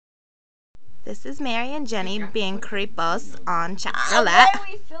This is Mary and Jenny being creepos on chocolate. Why are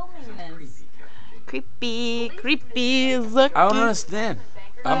we filming this? Creepy, look. I don't understand.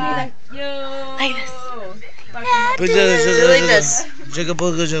 Like this.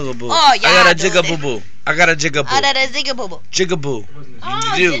 Jigaboo. Oh, yeah, I got a dude. jigaboo. I got a jigaboo. That is Zigaboo. Jigaboo.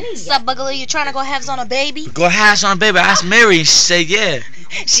 Oh, You. Jenny. What's up, Buggaloo? You trying to go halves on a baby? Go hash on baby. I asked Mary. She said yeah.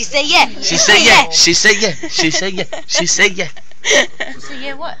 She said yeah. She said yeah. She said yeah. She said yeah. She said yeah. So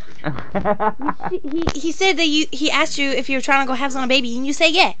yeah, what? He said that he asked you if you were trying to go halves on a baby, and you say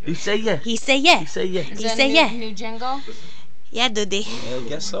yeah. He said yeah. He said yeah. He said yeah. Is He that said a yeah. new jingle? Yeah, dude. I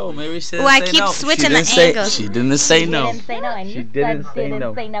guess so. Mary said Oh, I say keep no. switching She the didn't say, angles. She didn't say no. Didn't say no, and She you didn't said say didn't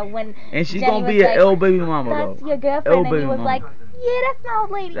no. say no when And she's Jenny gonna was be like, an ill baby mama that's though. your girlfriend, Ill and you baby was mama. like, yeah, that's my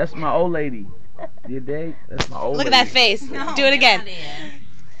old lady. That's my old lady. You dig? That's my old Look lady. at that face. Do it again.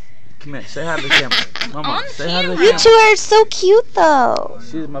 Come here. Say hi to the camera. Mama, On say hi to the camera. You camera. two are so cute, though.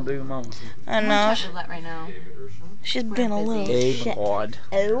 She's my baby mama. I I'm know. on chocolate right now. She's been a little Hey, shit. quad.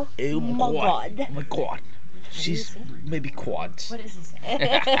 Oh Hey, my god. Oh my god. She's maybe quads. What is this? What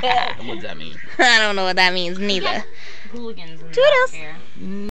does that mean? I don't know what that means neither. Hooligans in the Toodles. back here.